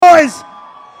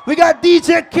We got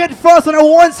DJ Kid Frost on the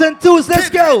ones and twos. Let's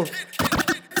go.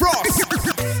 Frost.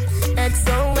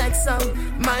 XOXO,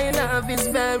 my love is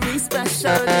very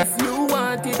special. If you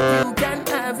want it, you can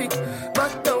have it.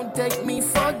 But don't take me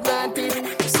for granted.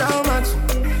 So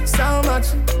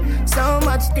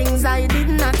much things I did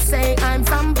not say. I'm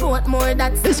from Portmore,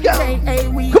 that's let's go.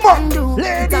 we come on, do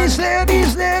ladies,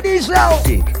 now.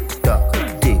 Tick tock,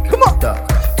 tick. Come on,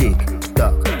 tick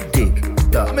tock, tick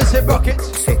tock. I'm gonna say buckets,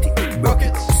 set it,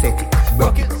 buckets, set it,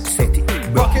 buckets, set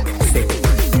it, buckets, set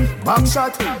it. Back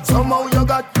shot, somehow you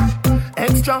got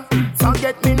extra.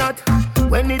 Forget me not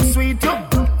when it's sweet. You,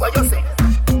 what you say?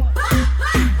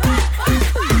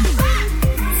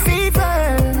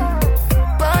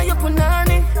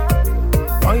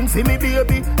 See me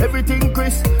baby, everything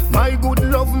crisp. My good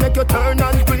love make you turn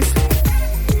and crisp.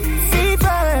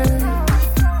 Fever,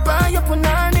 buy your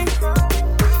punani.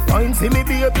 Wine see me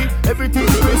baby, everything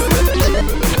crisp.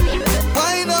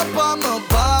 Wine up on my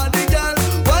body, girl.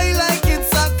 Why like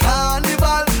it's a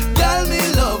carnival? Girl, me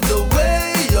love the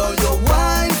way you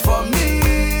wine for me.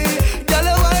 Girl,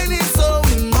 your wine is so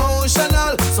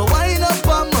emotional. So wine up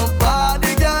on my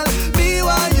body, girl. Me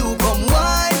while you come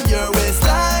wine your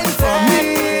waistline for me.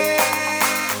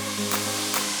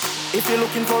 If you're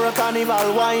looking for a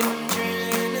carnival wine,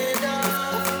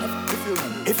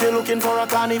 if you're looking for a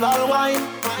carnival wine,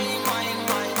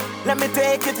 let me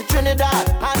take you to Trinidad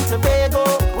and Tobago.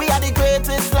 We are the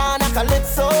greatest land of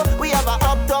calypso. We have a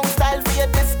uptown style for your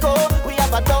disco. We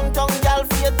have a downtown gal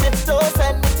for your tiptoe.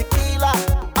 Send me tequila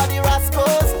or the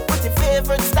Rascals with your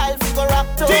favorite style for your rock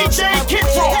to. DJ Kid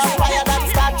Frost fire that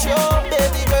statue.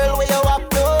 Baby girl, where you up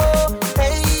to?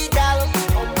 Hey gal,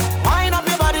 wind up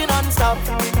your body non-stop.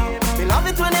 Love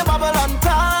it when you bubble on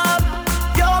top.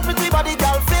 Your pretty body,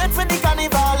 girl, fit for the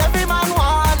carnival. Every man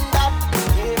want that.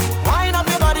 Wind up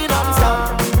your body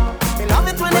non-stop. Me love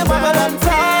it when you bubble on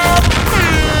top.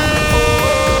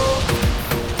 Oh,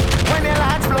 when your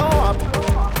lights blow up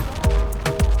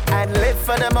and live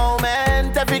for the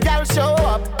moment, every girl show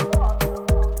up.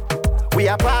 We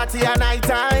a party at night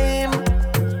time.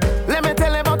 Let me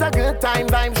tell you about a good time.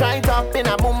 Vibes right up in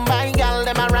a Mumbai, girl.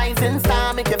 Them a rising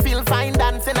star, make you feel fine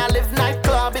dancing. I live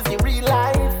nightclub is the real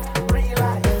life.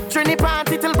 Trini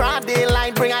party till broad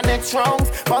daylight. Bring our next rounds.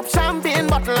 Pop champagne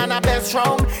bottle and a best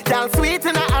round. Y'all sweet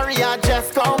in the area,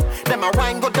 just come. Them a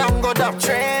wine go down, go down.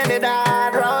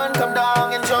 Trinidad, run, come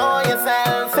down, enjoy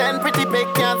yourself. Send pretty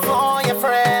pictures for your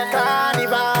friend.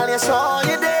 Carnival, you show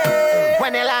you day.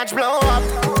 When the lights blow up,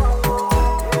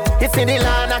 it's in the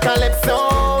land of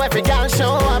calypso. Every girl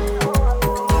show up.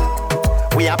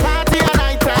 We are party at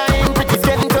night time, pretty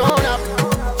getting turned up.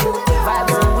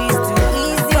 Vibes always too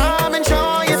easy. Come and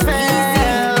show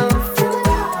yourself.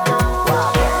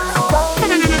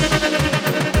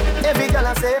 Every girl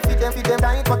I say fit them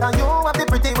tight, but you have the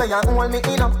pretty way you hold me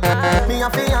in up. Me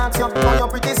have to ask you, how you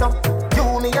pretty so? You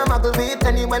me a muggle with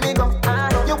anywhere me go.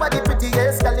 You are the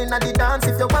prettiest girl inna the dance.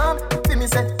 If you want, feel me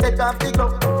say take off the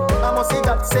glove. I must see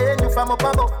God send you from up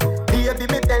above. Baby,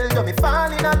 me tell you, me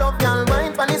fall in love. Y'all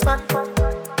mind pan is fat,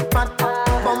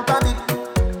 bump on it.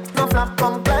 No flap,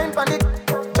 come climb on it.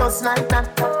 Just like that,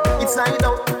 it's slide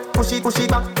out. Push it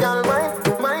back. Y'all mind.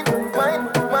 Y'all mind.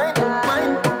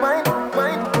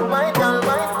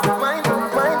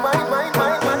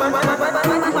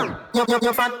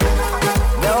 You're fat.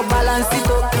 Now balance it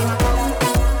up.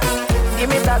 Give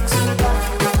me that.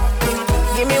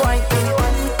 Give me wine.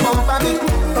 Bump on it.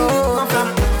 No flap.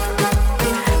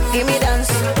 Give me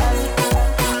dance,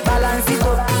 balance it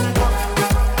up.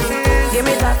 Give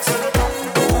me that.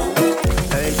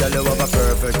 Hey, girl, you have a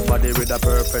perfect body with a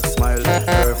perfect smile.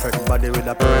 Perfect body with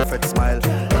a perfect smile.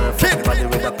 Perfect body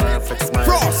with a perfect smile.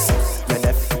 Frost.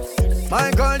 My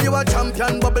girl, you a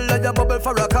champion. Bubble like a bubble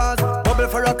for a cause. Bubble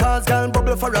for a cause, girl,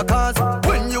 bubble for a cause.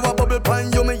 When you a bubble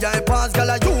pine, you me eye pass.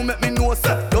 Girl, you make me know,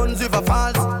 sir, don't give a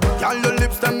false. Girl, your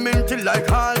lips them minty like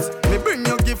hearts. Me bring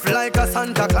you gift like a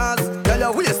Santa Claus. Girl,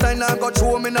 your waistline I got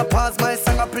through me in a pass. My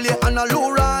song I play on a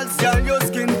low rolls. Girl, your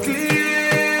skin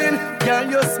clean. Girl,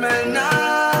 you smell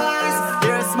nice.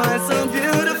 Your smile so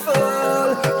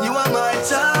beautiful. You are my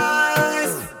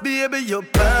choice. Baby, you're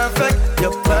perfect.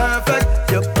 You're perfect.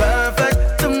 You're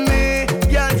perfect to me.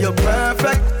 Yeah, you're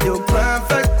perfect. You're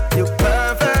perfect. You're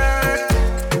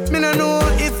perfect. Me no know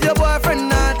if your boyfriend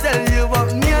not tell you,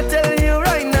 but me I tell you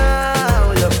right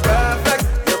now. You're perfect.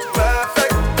 You're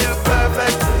perfect. You're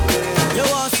perfect to me. You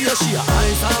want to see a she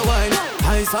ice and wine,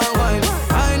 ice and wine.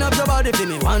 Wine up your body for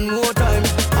me one more time.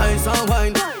 Ice and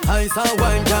wine,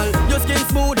 girl. Your skin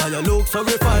smooth and you look so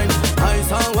refined.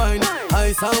 Ice and wine,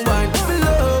 ice and wine. Me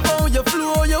love how you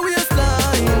flow your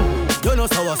waistline. You know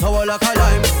sour like a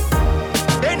lime.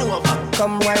 Bend over,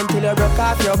 come wine till you broke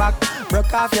off your back.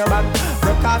 Broke off your back.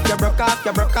 Broke off your back.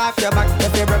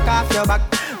 If you broke off your back.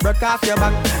 Broke off your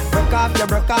back. Broke off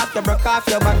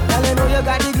your back. Girl, you know you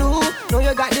got the glue. Know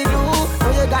you got the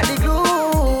glue.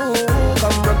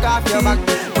 Come broke off your back.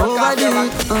 Broke off your back.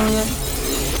 Oh yeah.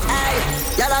 Hey,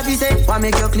 y'all have say, why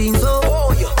make you clean so?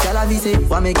 Y'all have say,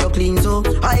 why make you clean so?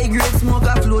 High grade smoke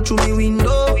a flow through me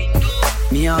window.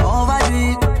 Me a overdo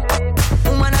it.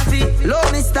 Woman I feel,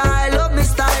 love me style.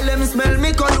 Let me smell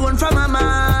me cologne from my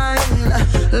mind.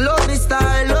 Love me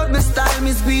style.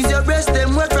 Me squeeze your breast,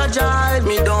 them we fragile.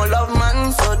 Me don't love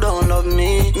man, so don't love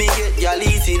me. Me get y'all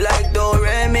easy like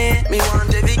Doremi. Me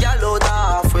want every gal out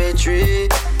halfway tree.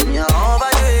 Me a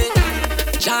overdo it.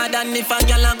 Jordan, if a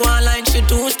gal a go online, she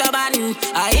too stubborn.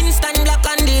 I instant block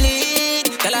and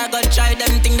delete. Tell her go try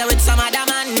them thing that with some other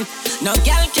man. No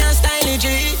gal can style it,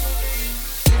 G.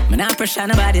 Me not pressure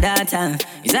nobody that time.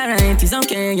 It's alright, it's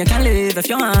okay, you can live if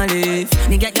you want live.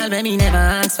 Me get gal baby never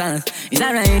ask for. It's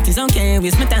alright, it's okay,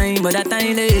 waste my time, but that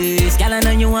time is. Gal I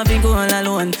know you have been go all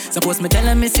alone. Suppose me tell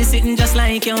her me see sitting just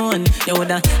like your own. You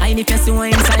woulda hide the face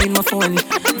inside my phone.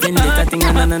 Then get a thing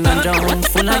and drown.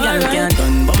 Full of gal can't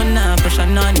done, but me not pressure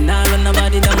none. Nah run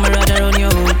nobody down, me rather run you.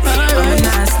 But me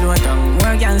not slow down.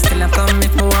 More gal still a come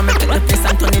if me want me take the place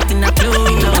and turn it in a clue.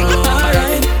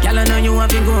 Gal I know you have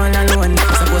been go all alone.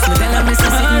 Suppose me tell her me see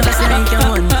sitting just like your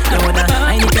own. You woulda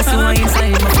hide the face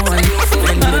inside my phone.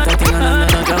 Then get a thing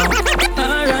and drown.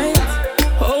 Alright,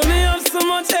 hold me up so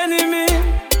much enemy.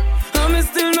 And me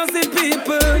still no see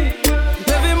people.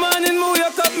 Every morning move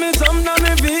you cut me jump down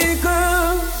my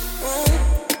vehicle.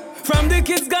 From the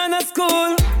kids gone to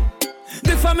school,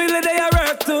 the family they are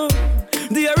work to.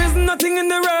 There is nothing in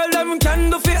the world that can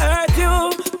do for hurt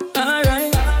you.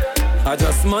 Alright, I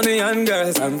just money and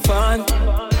girls and fun.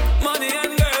 Money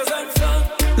and girls and fun.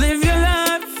 Live your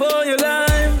life for your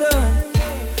life, though.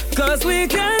 Cause we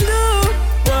can do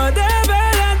whatever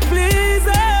that pleases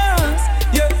us.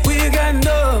 Yeah, we can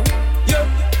do. Yeah,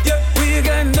 we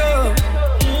can do.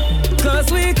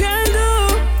 Cause we can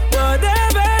do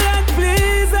whatever that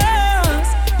pleases us.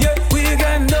 Yeah, we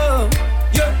can do.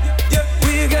 Yeah,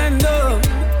 we can do.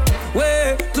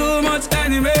 Way too much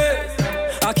enemies.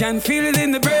 I can feel it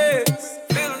in the breeze.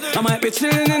 I might be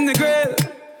chilling in the grill.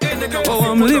 Oh,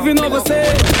 I'm living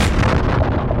overseas.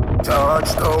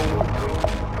 Touchdown.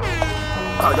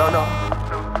 I don't know.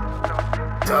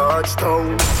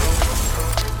 Touchdown.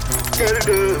 Tell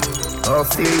them I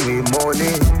feel me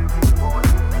money.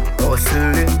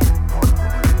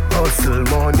 Hustle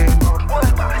money.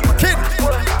 Kid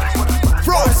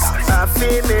Frost. I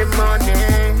feel me money.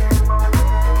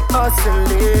 Hustle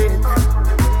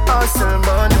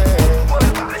money.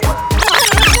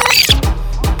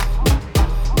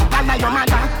 Your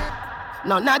mother.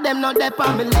 None of them not there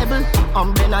on me level.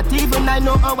 Not even I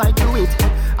know how I do it.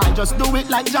 I just do it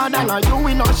like Jordan or you,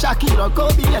 we know Shaquille or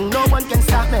Kobe, and no one can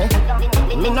stop me.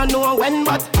 Me no know when,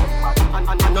 but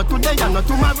I know today, I know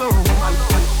tomorrow.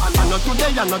 I know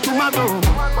today, I know tomorrow.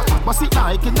 But see,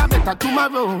 like it, I better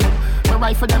tomorrow. My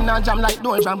rifle them now jam like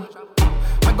door jam.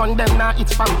 My gun them now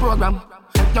it's fan program.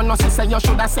 You know, say you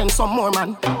shoulda send some more,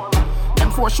 man.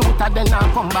 Them 4 shooter then I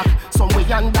come back.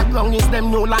 Somewhere underground is them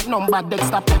new like number.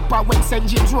 Dexter Pepper when St.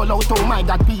 James roll out. Oh my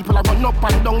God, people are run up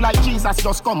and down like Jesus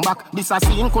just come back. This a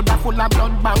scene coulda full of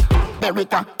blood bank.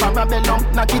 America, Parabellum,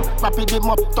 knock it, rapid him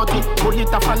up, 30. Pull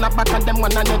it off and back and them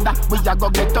one another. We a go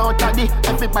get out of it.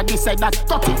 Everybody say that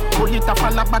 30. Pull it off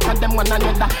and back and them one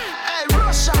another. Hey,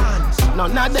 Russians!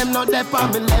 None of them not there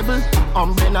on me level.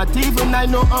 Not even I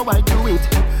know how I do it.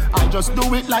 I just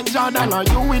do it like Jordan or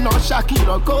you, we know Shaquille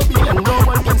or Kobe, and no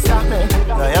one can stop me.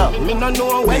 Me no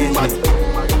know when, but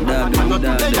I know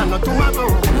today, I know tomorrow. I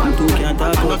know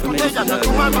today, I know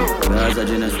tomorrow.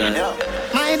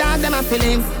 My dog, them a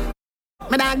feeling.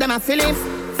 My dog, them a feeling.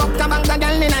 Fuck a bang of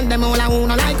girl in and them all a who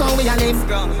no like how we a live.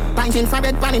 Pinting for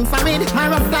bed, panning for it. My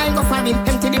rough line go for it.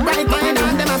 Empty the bright, my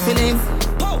dog, them a feeling.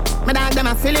 My dog, them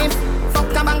a feeling.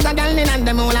 Fuck a bang of girl in and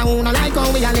them all a who no like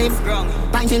how we a live.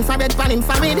 Pinting for bed, panning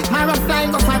for it. My rough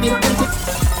line go for it. Empty.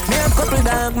 Me a couple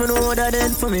dog, me know that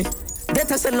dead for me.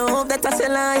 That I say love, that I say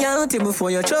loyalty.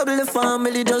 Before you trouble the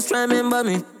family, just remember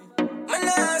me. I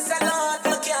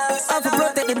have to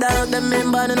protect the dog, them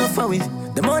member enough for it.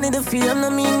 The money, the fame, no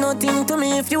mean nothing to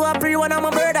me. If you are free, one of my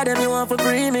brother, then you want to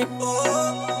free me.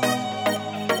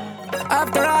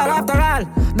 After all,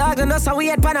 dog and us a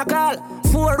wait pan a call.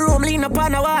 4 room, lean up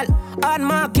on a wall. On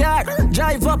my car,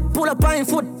 drive up, pull up on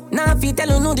foot. Now if you tell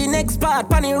you know the next part,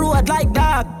 pan the road like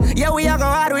dog. Yeah, we a go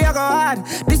hard.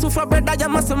 This one for brother, you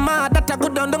must mad. That a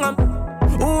good down.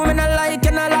 Who me not like,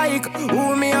 and I like.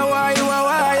 Who me a why, you a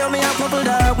why. You me a couple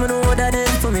dog, me know that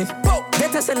end for me. Get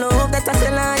Better say love, better say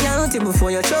loyalty.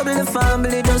 Before you trouble the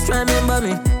family, just remember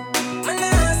me.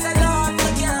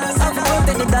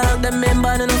 I've the dog, them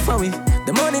member, no for we.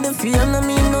 The money, the fame, no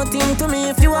mean nothing to me.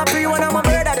 If you are free, one of my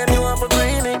brother, then you want to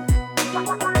free me.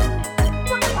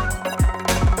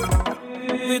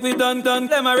 We done,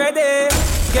 them already.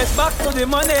 Get back to the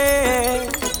money.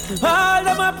 All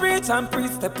them a preach and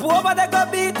preach. Step over, they go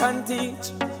beat and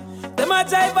teach. Them a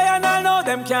jive by and all know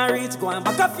them can't reach. Go and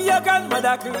back up for your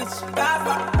grandmother preach.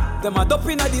 Them a dope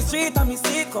in the street and me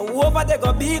see. Go over, they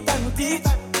go beat and teach.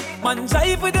 Man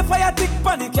jive with the fire tick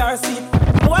pan the car seat.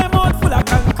 Boy mouth full of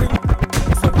concrete.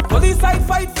 So the police side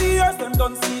fight for years, them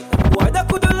don't see. Boy that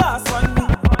could the last one me.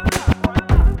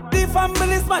 The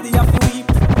family's mad, they have to weep.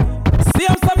 See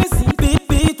them so me see.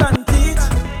 Beat and teach.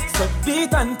 So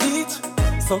beat and teach.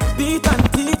 So beat and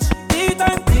teach. Beat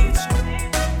and teach.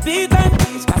 Beat and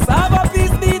teach. Cassava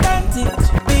please beat and teach.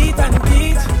 Beat and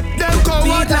teach. Them come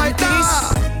out like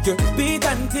that. You beat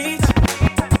and teach.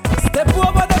 Step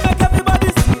over them make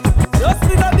everybody see. Just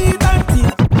with a beat and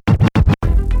teach.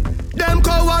 Them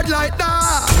coward like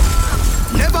that.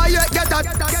 Never yet get that.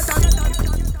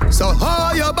 So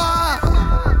hold your bar.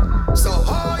 So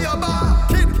hold your bar.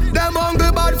 Them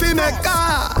hungry bad fi make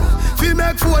car. Fi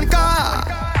make phone car.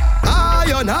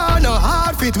 Iron hand no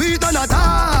hard fit we done a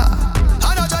tar.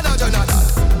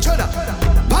 Chana.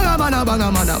 Banga mana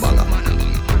banga mana banga.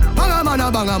 Banga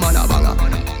mana banga mana banga.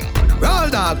 Roll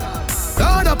dog.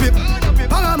 Roll up it.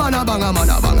 Banga mana banga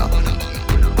mana banga.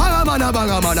 Banga mana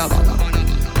banga mana banga.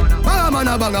 Banga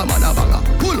mana banga mana banga.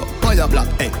 Pull up on your block.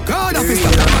 Hey, God of his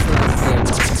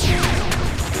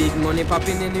Big money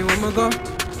popping anywhere we go.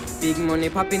 Big money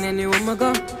popping anywhere we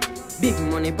go. Big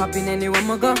money popping anywhere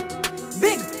we go.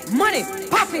 Big money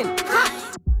popping. Ha!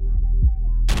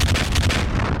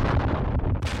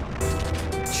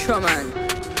 Sure man.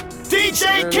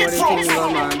 DJ Kid Frost.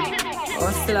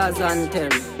 Hustlers and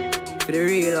them. For the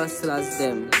real hustlers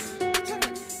them.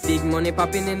 Big money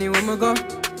popping anywhere we go.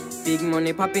 Big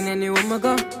money popping anywhere we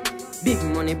go. Big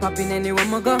money popping anywhere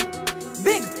we go.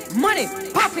 Big money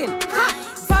popping. Ha!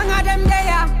 Banga them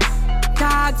there.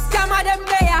 Dog scammer them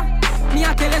there. Me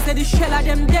a tell you say the shell of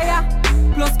them there.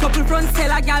 Plus couple front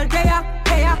seller gal there.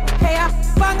 Hey,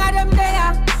 banga them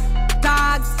there.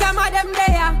 Dog scammer them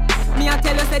there. Me a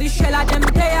tell you say the shell of them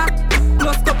there.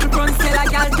 Plus couple front seller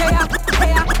gal there.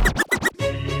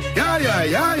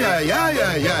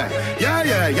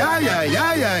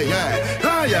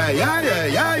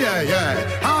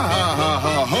 Yeah.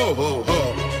 Ha, ho.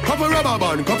 Couple rubber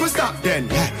band, couple stop then,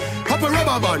 yeah. Couple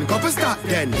rubber band, couple stop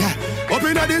then, yeah. Up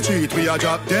inna the street, we a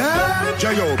drop dead.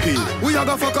 J.O.P. We a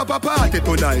go fuck up a party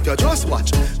tonight, you just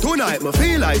watch. Tonight, me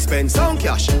feel I spend some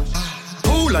cash.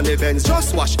 Cool on the Benz,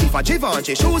 just watch. If a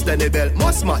Givenchy shoes, then the belt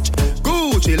must match.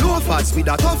 Gucci loafers with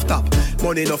a tough top.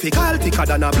 Money no fickle, thicker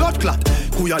than a blood clot.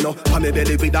 Who ya know, pa me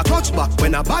belly with a clutch back.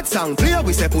 When a bad sound clear,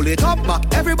 we say pull it up back.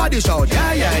 Everybody shout,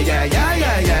 yeah.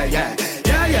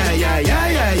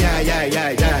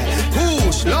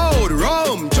 Push, load,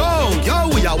 rum, jump, yo,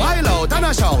 we a wild out and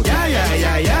a shout, yeah.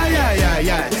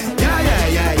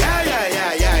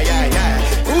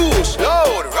 Push,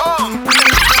 load, rum.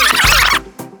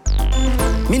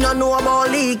 Me no know about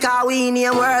league, cause we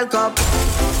name World Cup.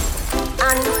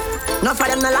 And none of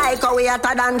them no like how we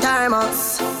hotter than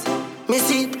thermos. Me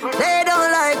see, they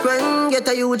don't like when get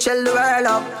a youth shell the world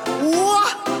up.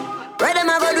 What? Where them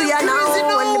a go do ya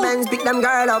now? When the men pick them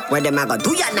girl up. Where them a go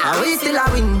do ya now? Are we still a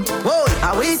win? Whoa,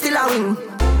 are we still a win?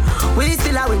 We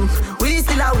still a win. We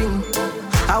still a win.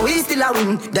 Are we still a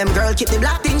win? Them girl keep the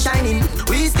black thing shining.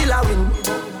 We still a win.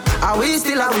 Are we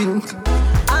still a win?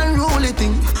 Unruly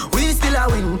thing. We still a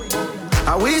win.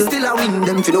 Are we still a win?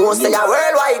 Them fi don't say a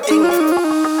worldwide thing.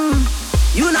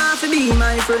 You not fi be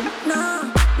my friend. No.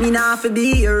 Me not fi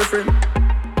be your friend.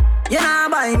 You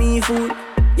not buy me food.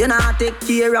 You not take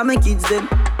care of my kids them.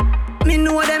 Me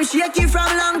know them shaky from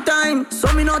long time.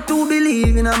 So me not to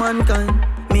believe in a mankind.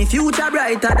 Me future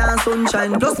brighter than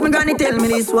sunshine. Plus me granny tell me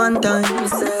this one time. Me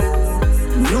say,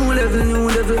 new level, new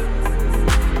level.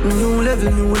 New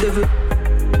level, new level.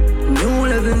 New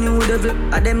level, new level.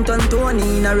 A them turn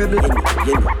Tony in a rebel.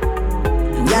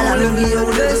 Y'all will give you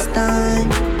the best time.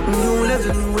 New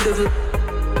level, new level.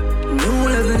 New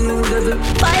level, new level.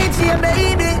 Fight for your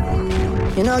baby.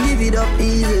 You know give it up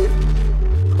easy.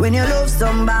 When you love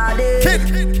somebody,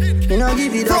 you know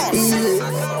give it up easy.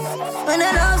 When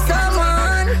you love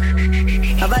someone,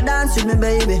 have a dance with me,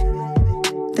 baby.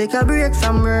 Take a break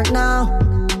from work now.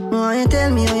 Why you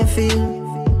tell me how you feel?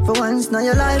 For once, now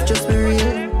your life just be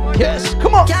real. Yes,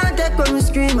 come on. Can't take when we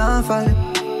scream and fall.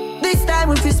 This time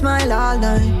if you smile all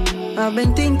night. I've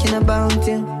been thinking about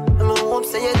you. And I hope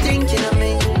say you're thinking of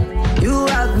me. You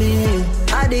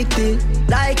addicted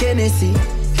like Hennessy,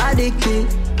 addicted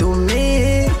to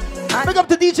me. Big up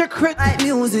to DJ Crit, like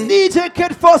music. DJ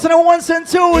Kid Frost on the ones and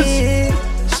twos.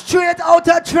 Straight out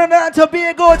of Trinidad and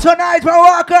Tobago tonight, my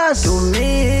rockers. To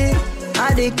me,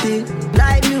 addicted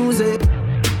like music.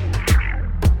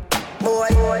 Boy,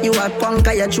 you a punk,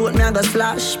 you throat me, I go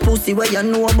slash. Pussy where you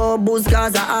know about booze,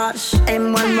 cause I ash.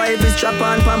 M1 rifle strap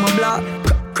on for my block.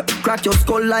 Crack your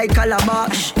skull like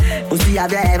calabash. Pussy,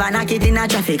 have you ever knocked it in a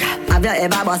traffic? Have you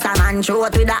ever bust a man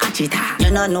throat with a hatchet?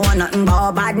 You don't know nothing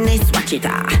about badness, watch it.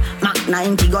 Mac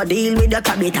 90 go deal with the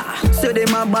cabita. Say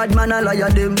them a bad man, I liar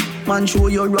them. Man show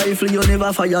your rifle, you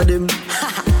never fire them.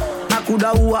 I coulda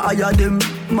who hire them.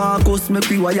 Marcus make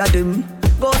we wire them.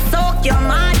 Go soak your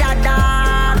mother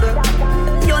dog.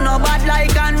 You know bad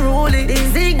like unruly. The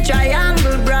zig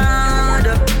triangle brand.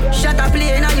 Shut up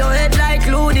playing on your head like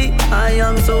Loody. I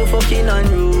am so fucking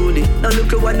unruly. Now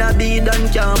look at what I be done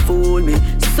can't fool me.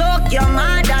 Soak your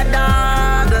mother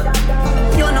dog.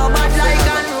 You know bad like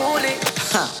unruly.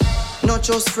 Ha. Not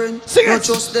just friend, not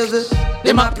just devil.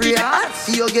 Them a pray hard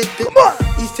for you get paid.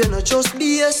 If you not just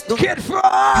BS, don't get frost.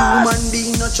 Human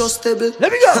being not trustable.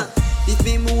 Let me go. If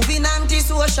me moving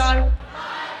anti-social.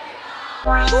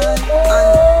 And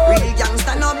real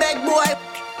gangster no beg boy.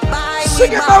 Bye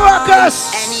sing it,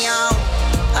 Maracas. Anyhow,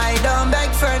 I don't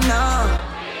beg for now.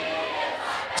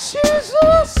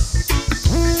 Jesus.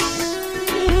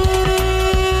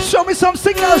 Show me some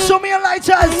signals. Show me a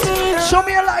lighters. Show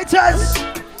me a lighters.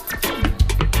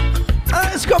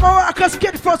 Let's go, Maracas.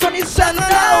 Get first on his sand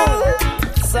now.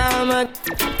 Summer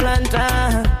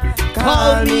planter.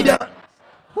 Call me down.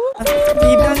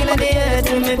 Keep down in the air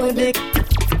to make a big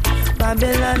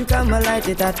Babylon come and light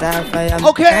it at our fire.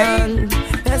 Okay.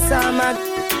 Yes, I'm a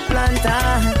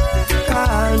planter.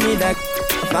 Call me the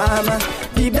farmer.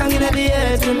 Keep down in the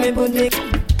air to make a big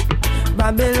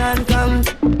Babylon come.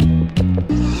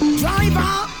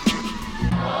 Driver.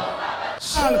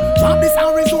 Drop this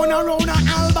Arizona round an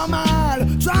Albemarle.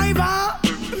 Driver.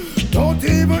 Don't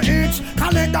even itch.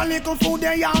 Collect a little food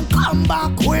there and come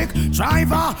back quick.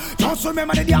 Driver, just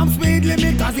remember the damn speed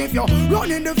limit. Cause if you're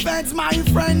running the fence, my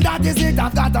friend, that is it.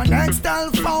 I've got an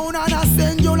Nextel phone and a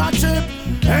singular chip.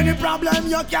 Any problem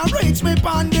you can reach me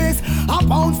on this. I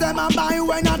pounds them and buy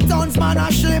when a tons man a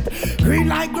ship. Green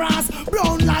like grass,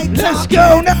 brown like let's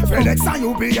go now. FedEx and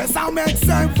UPS I make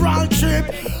several trip.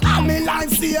 I'm in life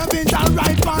savings and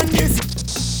right on this.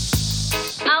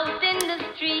 Out in the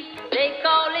street, they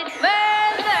call it murder.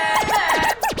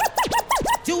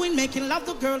 Doing making love,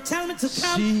 the girl tell me to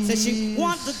come. Say she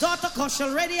want the daughter cause she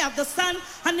already have the son.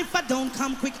 And if I don't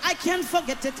come quick, I can't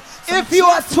forget it. So if you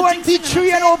are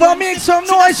 23 and over, make some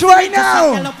noise right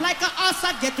now. Like a ass,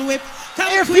 I get whipped.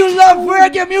 If you love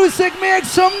reggae music, make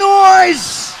some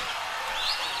noise.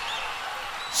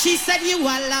 She said you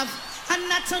are love and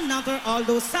not another,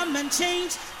 although some men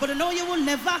change. But I know you will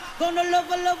never gonna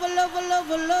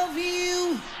love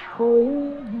you.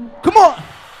 Come on.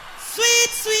 Sweet,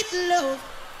 sweet love.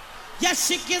 Yeah,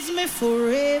 she gives me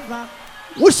forever.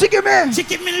 What she give me? She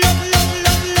give me love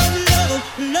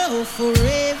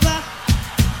forever.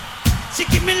 She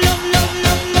give me love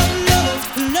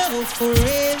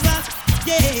forever.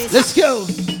 Yes. Let's go.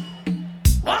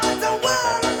 What the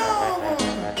world alone?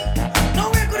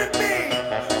 Nowhere could it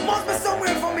be? Must be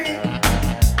somewhere for me.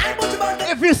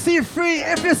 If you see free,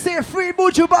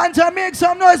 Buju Banton, make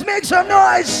some noise, make some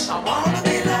noise. I wanna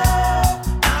be loved,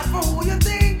 not for who you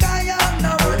think I am,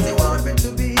 not what you want me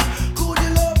to be. Could you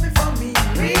love me for me?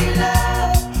 Real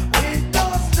love, with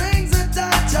those strings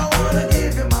attached, I wanna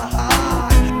give you my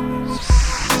heart.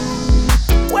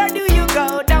 Where do you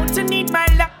go? Don't you need my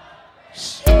love?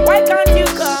 Why can't you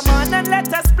come on and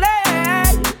let us play?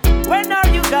 When are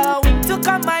you going to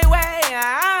come my way?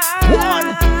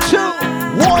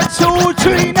 1, 2,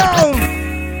 3 now.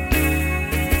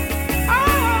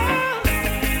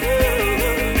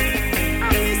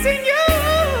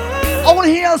 I want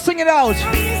to hear us sing it out.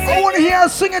 I want to hear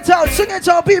us sing it out. Sing it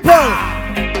out, people.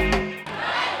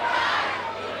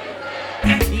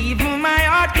 Even my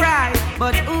heart cries,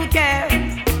 but who cares?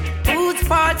 Whose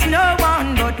fault's no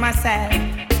one but myself.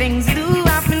 Things do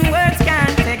happen, words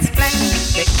can't explain.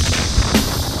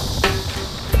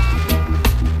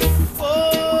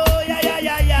 Oh, yeah, yeah,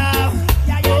 yeah, yeah.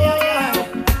 Yeah, yeah, yeah, yeah.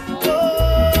 Oh,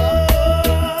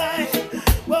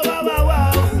 whoa, whoa, whoa,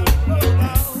 whoa.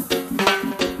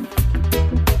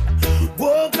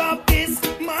 Woke up this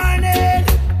morning,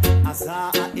 I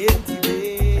saw an empty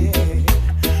bed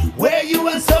where you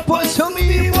were supposed to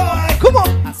be, boy. Come on.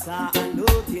 I saw a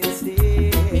note instead.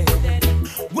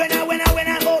 When I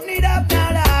open it up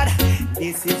now, Lord,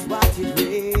 this is what it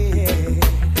read.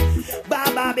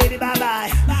 Bye bye, baby, bye bye.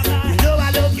 You know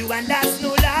I love and that's no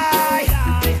lie.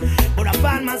 But I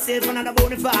find myself another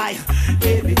bonafide.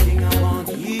 Everything I want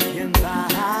to eat and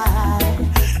buy.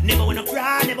 Never wanna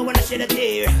cry, never wanna shed a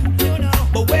tear.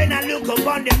 But when I look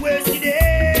upon the words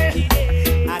today,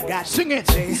 I got sing it,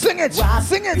 sing it,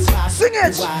 sing it, sing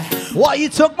it. Why you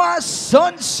took my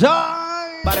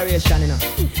sunshine? Botheration, you know.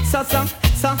 So.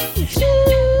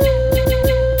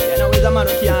 You know, with a man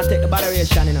who can't take the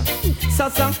botheration, you know.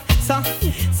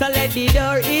 So let the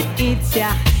door it,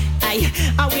 yeah.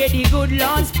 I wear the good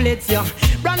Lord splits, yeah.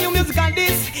 Brand new music on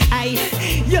this.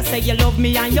 You say you love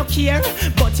me and you care,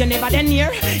 but you never then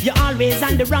near. You're always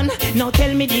on the run. Now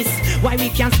tell me this, why we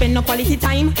can't spend no quality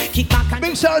time? Kick back and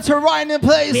big shout out to Ryan in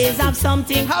place. Always have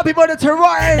something. Happy birthday to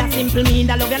Ryan. That simple mean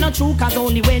that love you not true, cause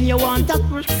only when you want to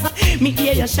me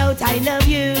hear you shout I love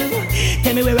you.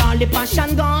 Tell me where all the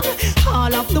passion gone,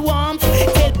 all of the warmth.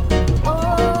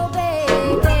 Oh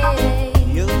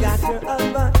baby, you got your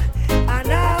husband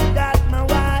and I've got my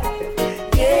wife.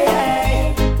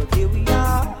 Yeah, but here we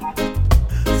are,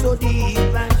 so deep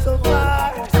and so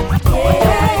far.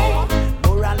 Yeah,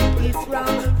 morality's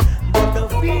wrong, but the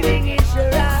feeling is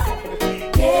right.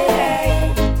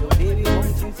 Yeah, so baby,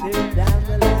 won't you turn down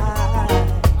the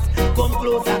lights? Come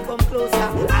closer,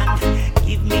 and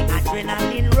give me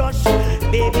adrenaline rush.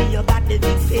 Baby, you got the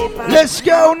big paper. Let's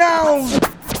go now.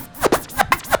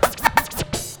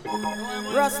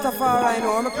 Rastafari, I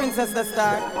know, I'm a princess the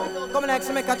star. Come next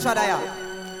to make a shot ya.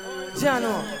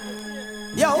 Jano.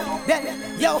 Yo,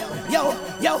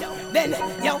 then,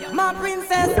 my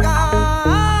princess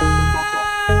gone.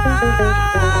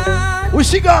 Where's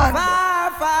she gone?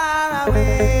 Far, far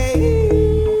away.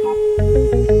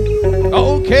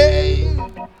 Okay.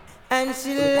 And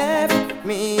she left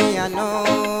me a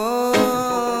note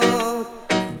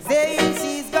saying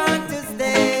she's going to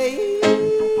stay.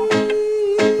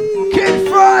 Kid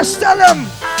Frost, tell him.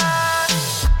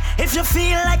 If you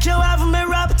feel like you have me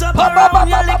wrapped up around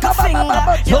your little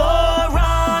finger, you're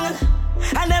wrong.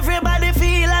 And everybody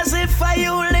feel as if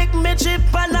you lick me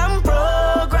chip and I'm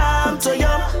programmed to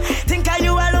you. Think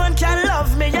you alone can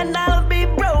love me and I'll be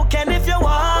broken if you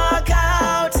walk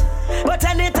out. But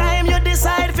anytime you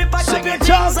decide if you pack up your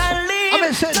things and leave,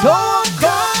 I'm say, don't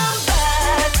come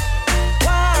back.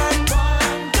 One,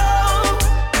 don't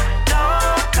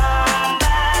come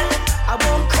back. I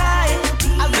won't cry,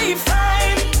 I'll be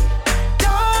fine.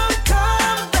 Don't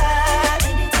come back.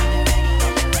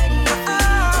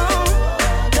 Oh,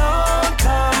 don't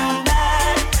come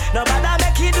back. Nobody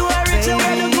make you do a ritual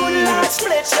when the good Lord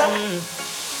split you.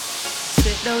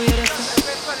 Sit down with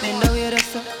us, bend down with us,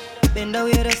 bend down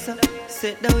with us.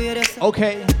 Sit down with us.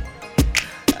 Okay.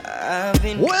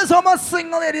 Where's all my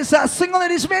single ladies? Single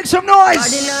ladies, make some noise.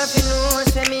 Nobody nothing know,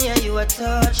 say me and you a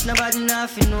touch. Nobody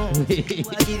nothing know, I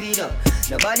give it up.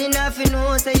 Nobody nothing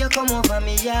know, say you come over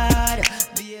me yard.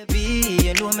 Baby,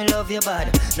 you know me love you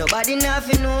bad. Nobody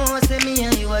nothing know, say me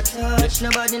and you a touch.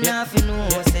 Nobody nothing know,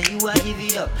 say you a give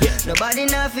it up. Nobody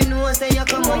nothing know, say you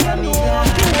come over me yard.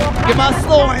 Give us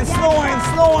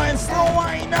slow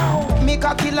wine now. Me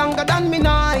cocky longer than me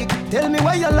Nike. Tell me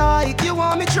what you like. You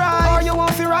want me try or you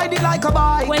want to ride it like a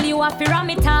bike? Well, you have to ram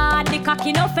it hard. The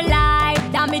cocky no for life.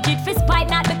 Damage it for spite,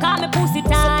 not because me pussy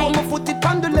tight. So come put it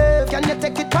on the left, can you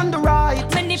take it on the right?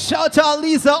 Shout out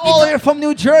Lisa, all here from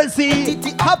New Jersey.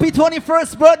 Happy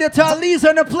 21st birthday to Lisa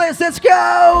in the place. Let's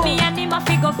go. Me and him a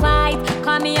figure fight.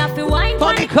 Call me off the wine.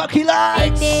 Funny cocky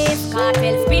lights. This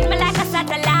cartel spin me like a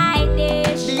satellite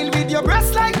dish. Deal with your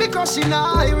breast like the crushing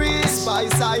iris.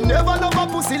 Spice, I never love a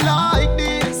pussy like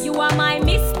this. You are my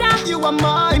mister. You are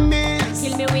my miss.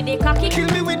 Kill me with the cocky. Kill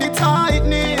me with the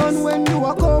tightness. And when you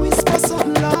are going for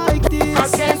something like this, I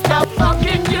can't stop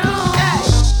fucking you.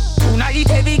 Tonight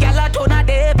heavy gal a turn a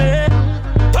devil,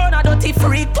 turn a dirty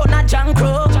freak, turn a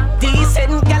jankro.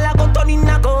 Decent gal a go turn in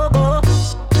a go-go.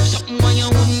 Something when you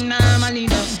wouldn't normally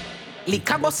do. Lick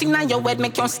a bus inna your head,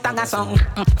 make you stagger song.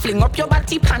 Fling up your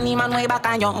body, panty man way back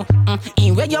on you.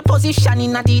 In where your position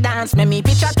inna the dance, make me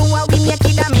picture to a win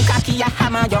naked and make a key a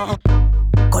hammer you.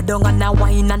 Go down and a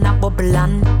wine and a bubble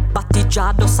and Batty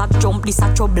jar does a jump, this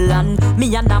a trouble and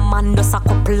me and a man does a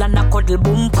couple and a cuddle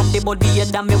boom. Pan the body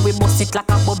head and me we bust it like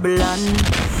a bubble and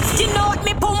skin out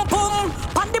me pum pum.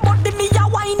 Pan the body me a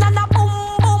wine and a boom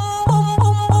boom boom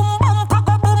boom boom boom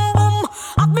papa boom boom.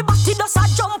 Have me batty does a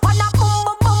jump and a boom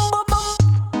boom boom boom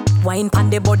boom. Wine pan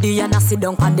the body and a sit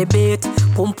down pan the bait.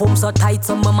 Pum pum so tight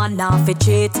so my man now fi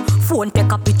cheat. Phone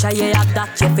take a picture yeah have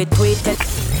that you fi tweet it.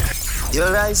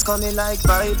 Your eyes coming like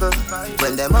Bible.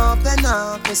 When them open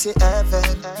up, me see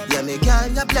heaven. Yeah, me girl,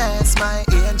 you bless my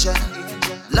angel.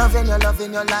 Loving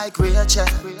you like Rachel.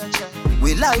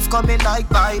 We life coming like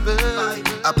Bible,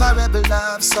 a parable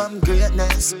of some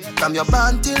greatness. From your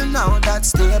born till now, that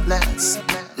stay blessed.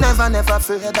 Never, never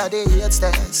fear that they hate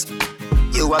stairs.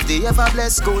 You have the ever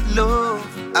blessed good love.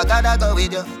 I gotta go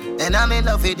with you, and I'm in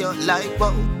love with you like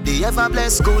wow. The ever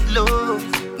blessed good love.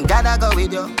 Gotta go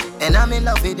with you, and I'm in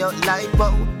love with you like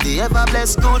wow. The ever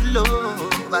blessed good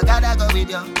love. I gotta go with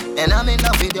you, and I'm in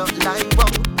love with you like wow.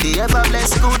 The ever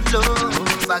blessed good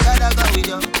love. I gotta go with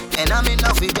you, and I'm in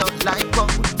love with you like wow.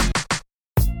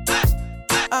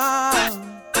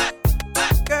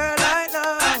 Girl, I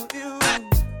love you.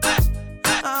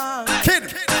 Kid.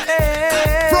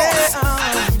 Hey, Frost.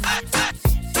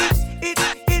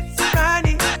 It's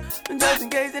Ronnie. Just in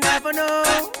case you never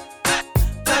know.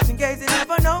 Just in case you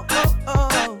never know.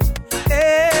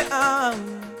 Hey,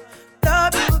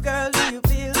 love you, girl. Do you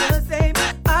feel the same?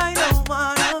 I don't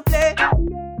wanna play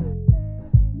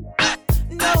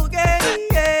no game.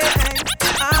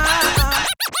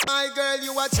 My girl,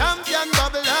 you a champion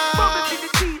bubbler.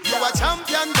 You a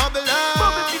champion bubbler.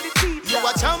 You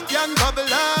a champion bubbler.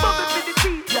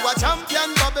 You a champion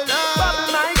bubbler.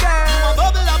 My girl. You a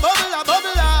bubbler, bubbler,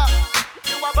 bubbler.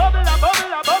 You a bubbler,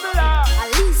 bubbler, bubbler.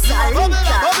 You a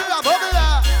bubbler, bubbler,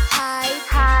 bubbler.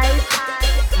 Hi.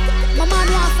 My man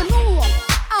wants to know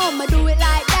how I'ma do it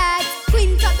like that.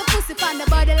 Quint up the pussy on the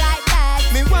body like that.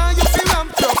 Me want you to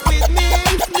ramp up with me.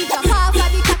 If me come half of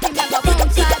the cocky, me go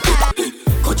bounce like that.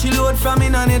 Coachy load from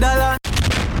in Netherlands.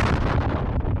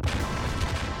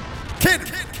 Kid.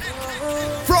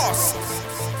 Frost.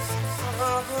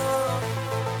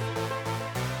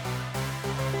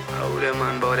 How them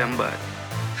man bow them bad.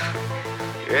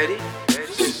 You ready?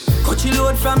 Coachy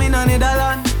load from in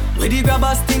Netherlands. Where the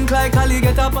grabbers think like Ali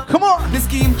get up. Come on. The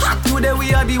scheme hot today,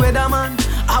 we are the weatherman.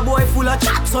 A boy full of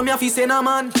chat, so me a fi send a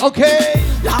man. Okay.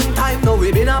 Long time now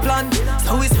we been a plan.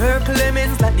 So it's her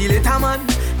Clemens like the later man.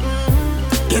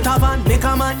 Get a van, make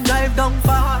a man drive down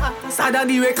far. Sada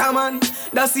the wrecker man.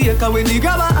 That's the echo when the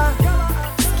grabber.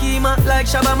 Schema like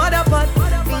Shabba Motherpot.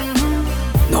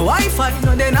 No Wi-Fi,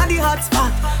 no then at the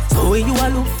hotspot. So when you a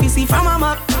look, you see from a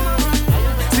map.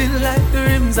 Still like the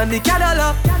rims and the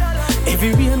Cadillac.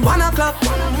 Every rain 1 o'clock.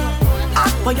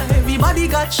 But everybody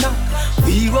got shot.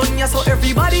 We run ya so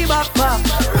everybody back.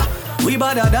 We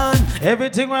badder than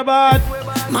everything we bad.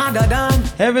 Madder than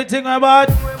everything we bad.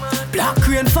 Black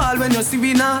rain fall when you see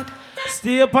we not.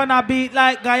 Stay up on a beat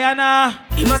like Guyana.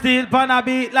 Still on a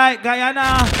beat like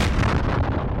Guyana.